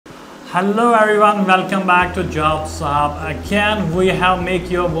Hello everyone, welcome back to Jobsahab. Again, we have make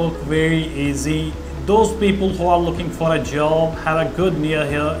your work very easy. Those people who are looking for a job have a good near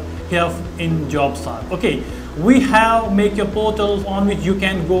here in Jobsahab. Okay, we have make your portals on which you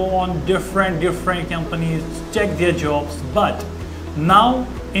can go on different companies, check their jobs. But now,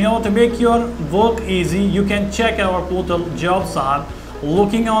 in order to make your work easy, you can check our portal Jobsahab,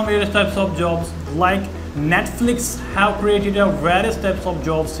 looking on various types of jobs like Netflix have created a various types of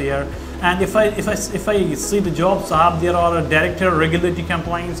jobs here, and if I see the Jobsahab, there are a director, regulatory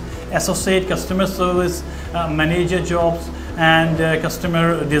compliance, associate, customer service, manager jobs, and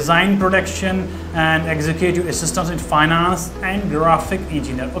customer design production, and executive assistants in finance, and graphic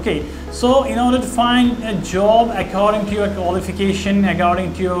engineer. Okay, so in order to find a job according to your qualification,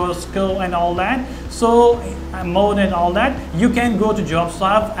 according to your skill and all that, so more than all that, you can go to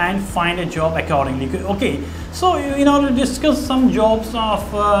Jobsahab and find a job accordingly. Okay, so in order to discuss some jobs of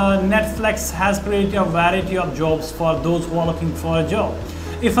Netflix has created a variety of jobs for those who are looking for a job.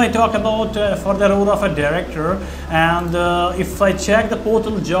 If I talk about for the role of a director, and if I check the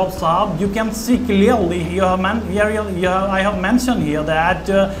portal Jobsahab, you can see clearly I have mentioned here that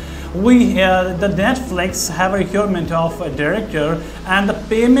the Netflix have a requirement of a director, and the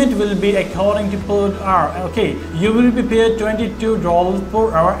payment will be according to per hour. Okay, you will be paid $22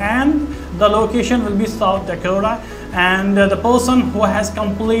 per hour, and the location will be South Dakota, and the person who has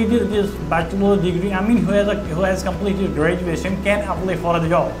completed this bachelor degree, who has completed graduation, can apply for the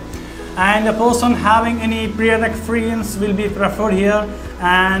job. And the person having any prior experience will be preferred here,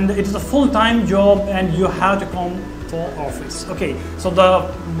 and it is a full-time job and you have to come for office. Okay, so the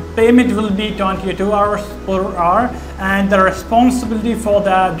payment will be 22 hours per hour, and the responsibility for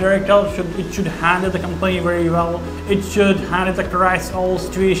the director should handle the company very well. It should handle the crisis all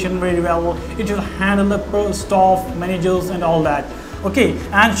situation very well. It should handle the staff, managers, and all that. Okay,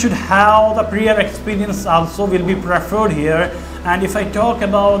 and should have the prior experience also will be preferred here. And if I talk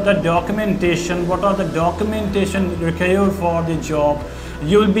about the documentation, what are the documentation required for the job?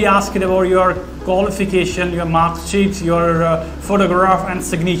 You will be asked about your qualification, your mark sheets, your photograph and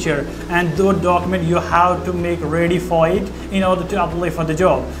signature, and those documents you have to make ready for it in order to apply for the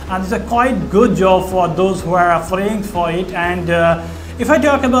job. And it's a quite good job for those who are applying for it. And if I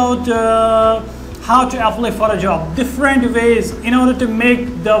talk about how to apply for a job, different ways in order to make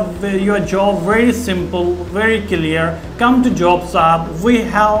your job very simple, very clear, come to Jobsahab. We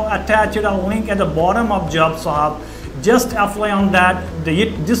have attached a link at the bottom of Jobsahab. Just apply on that.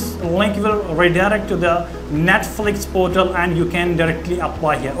 This link will redirect to the Netflix portal, and you can directly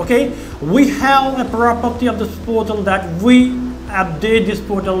apply here. Okay, we have a property of this portal that we update this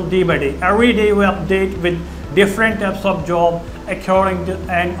portal day by day. Every day we update with different types of job according to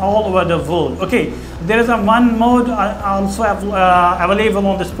and all over the world. Okay, there is a one mode also available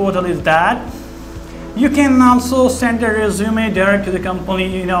on this portal, is that you can also send a resume direct to the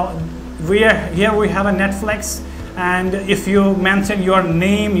company. You know, here we have a Netflix, and if you mention your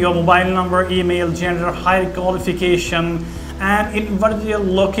name, your mobile number, email, gender, height, qualification, and in what is your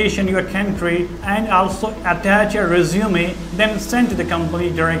location, your country, and also attach a resume, then send to the company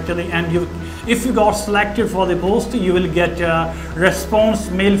directly, and if you got selected for the post, you will get a response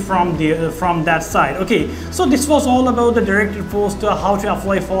mail from that side. Okay, so this was all about the director post, how to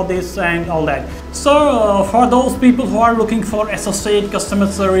apply for this and all that. So for those people who are looking for associate customer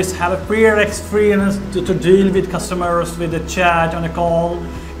service, have a prior experience to deal with customers with a chat on a call,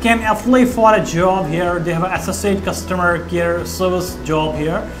 can apply for a job here. They have an associate customer care service job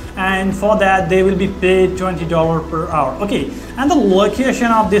here, and for that they will be paid $20 per hour. Okay, and the location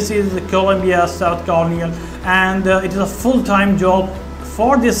of this is Columbia, South Carolina, and it is a full-time job.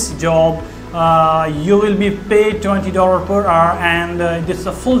 For this job, you will be paid $20 per hour, and this is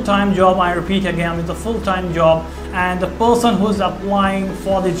a full-time job. I repeat again, it's a full-time job, and the person who is applying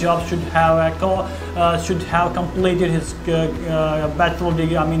for the job should have completed his bachelor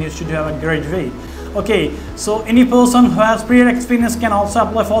degree. He should have a graduate. Okay, so any person who has prior experience can also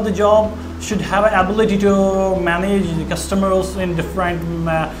apply for the job, should have an ability to manage the customers in different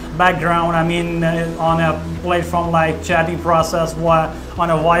background, on a platform like chatting process, on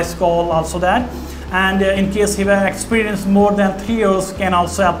a voice call, also that. And in case he has experience more than 3 years, can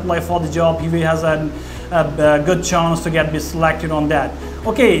also apply for the job. He has a good chance to be selected on that.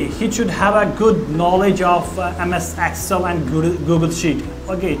 Okay, he should have a good knowledge of MS Excel and Google Sheet.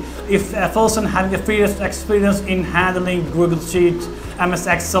 Okay, if a person having a previous experience in handling Google Sheet, MS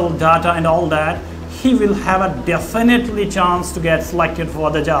Excel data and all that, he will have a definitely chance to get selected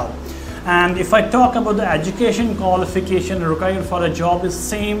for the job. And if I talk about the education qualification required for the job, is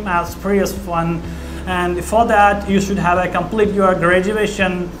same as previous one, and for that you should have a complete your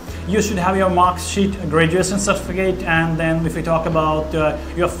graduation. you should have your mark sheet, graduation certificate, and then if we talk about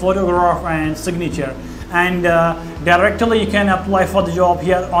your photograph and signature, and directly you can apply for the job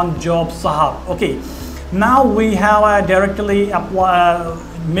here on Jobsahab. Okay, now we have directly apply,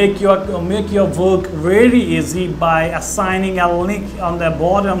 make your work very easy by assigning a link on the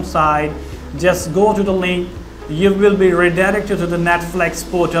bottom side. Just go to the link, you will be redirected to the Netflix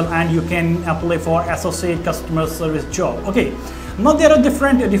portal, and you can apply for associate customer service job. Okay, now there are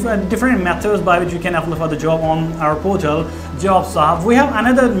different methods by which you can apply for the job on our portal Jobsahab. We have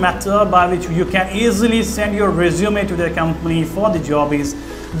another method by which you can easily send your resume to the company for the job. Is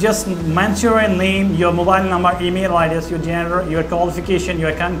just mention your name, your mobile number, email address, your gender, your qualification,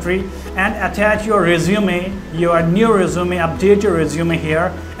 your country, and attach your resume, your new resume, update your resume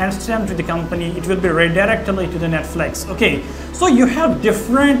here and send to the company. It will be redirected to the Netflix. Okay, so you have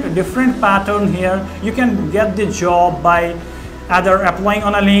different pattern here. You can get the job by either applying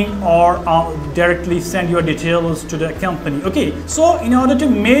on a link or directly send your details to the company. Okay, so in order to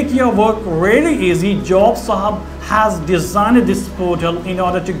make your work really easy, Jobsahab has designed this portal in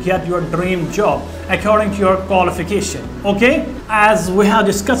order to get your dream job according to your qualification. Okay, as we have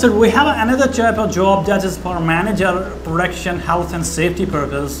discussed, we have another type of job that is for manager, production, health and safety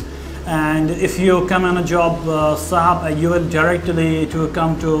purpose. And if you come on a Jobsahab, you will directly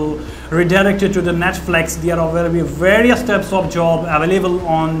redirected to the Netflix. There are various types of job available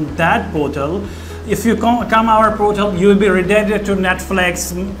on that portal. If you come our portal, you will be redirected to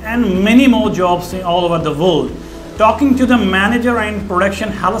Netflix and many more jobs all over the world. Talking to the manager and production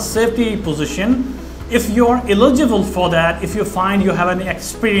health safety position, if you are eligible for that, if you find you have an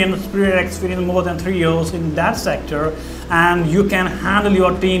experience more than 3 years in that sector, and you can handle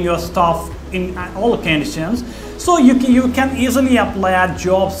your team, your staff in all conditions, so you can easily apply at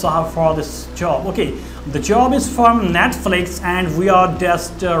Jobsahab for this job. Okay, the job is from Netflix, and we are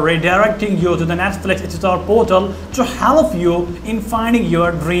just redirecting you to the Netflix. It is our portal to help you in finding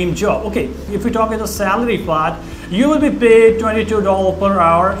your dream job. Okay, if we talk about the salary part, you will be paid $22 per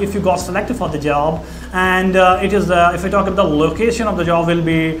hour if you got selected for the job. And it is if we talk about the location of the job, will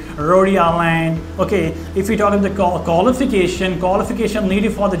be Rhode Island. Okay, if we talk about the qualification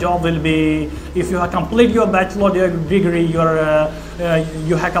needed for the job will be, if you have completed your bachelor degree,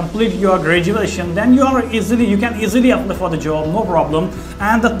 you have completed your graduation, then you can easily apply for the job, no problem.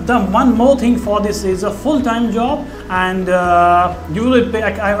 And the one more thing for this is a full-time job, and you will pay,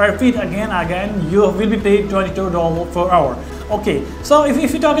 I repeat again, you will be paid $22 per hour. Okay, so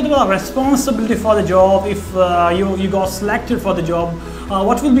if you talk about responsibility for the job, if you got selected for the job,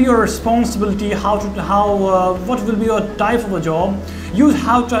 what will be your responsibility? What will be your type of a job? You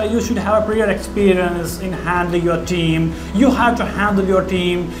should have a prior experience in handling your team. You have to handle your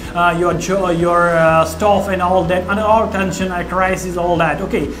team, your staff and all that, under all tension, a crisis, all that.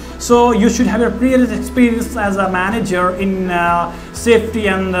 Okay, so you should have a prior experience as a manager in safety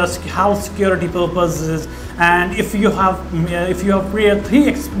and health security purposes. And if you have prior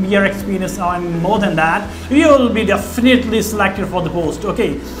 3-year experience or more than that, you will be definitely selected for the post.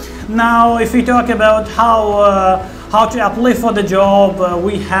 Okay, now if we talk about how to apply for the job,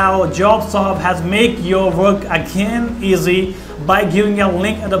 we have Jobsahab has make your work again easy by giving a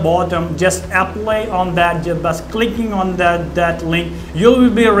link at the bottom. Just apply on that, just by clicking on that link, you will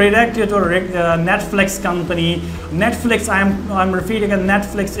be redirected to a Netflix company. Netflix, I'm repeating,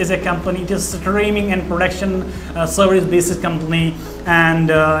 Netflix is a company. It is streaming and production service basis company, and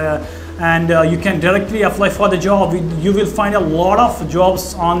you can directly apply for the job. You will find a lot of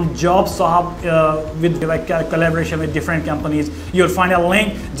jobs on Jobsahab with collaboration with different companies. You'll find a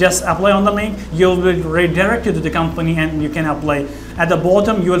link, just apply on the link, you will be redirected to the company and you can apply. At the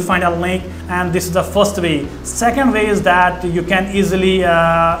bottom you will find a link, and this is the first way. Second way is that you can easily,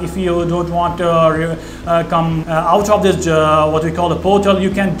 if you don't want to come out of this what we call the portal, you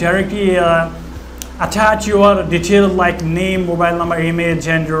can directly attach your details like name, mobile number, email,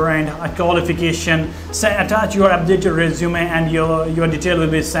 gender, and qualification. Attach your updated resume, and your detail will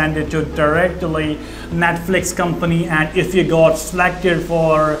be sent to directly Netflix company. And if you got selected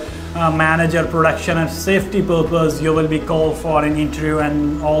for manager, production and safety purpose, you will be called for an interview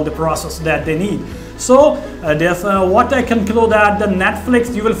and all the process that they need. So therefore, what I conclude that the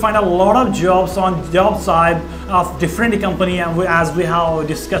Netflix, you will find a lot of jobs on Jobsahab of different company, and as we have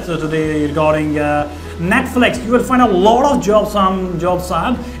discussed today regarding Netflix, you will find a lot of jobs on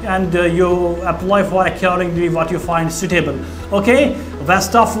Jobsahab, and you apply for accordingly what you find suitable. Okay,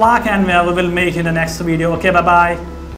 best of luck, and we will meet in the next video. Okay, bye bye.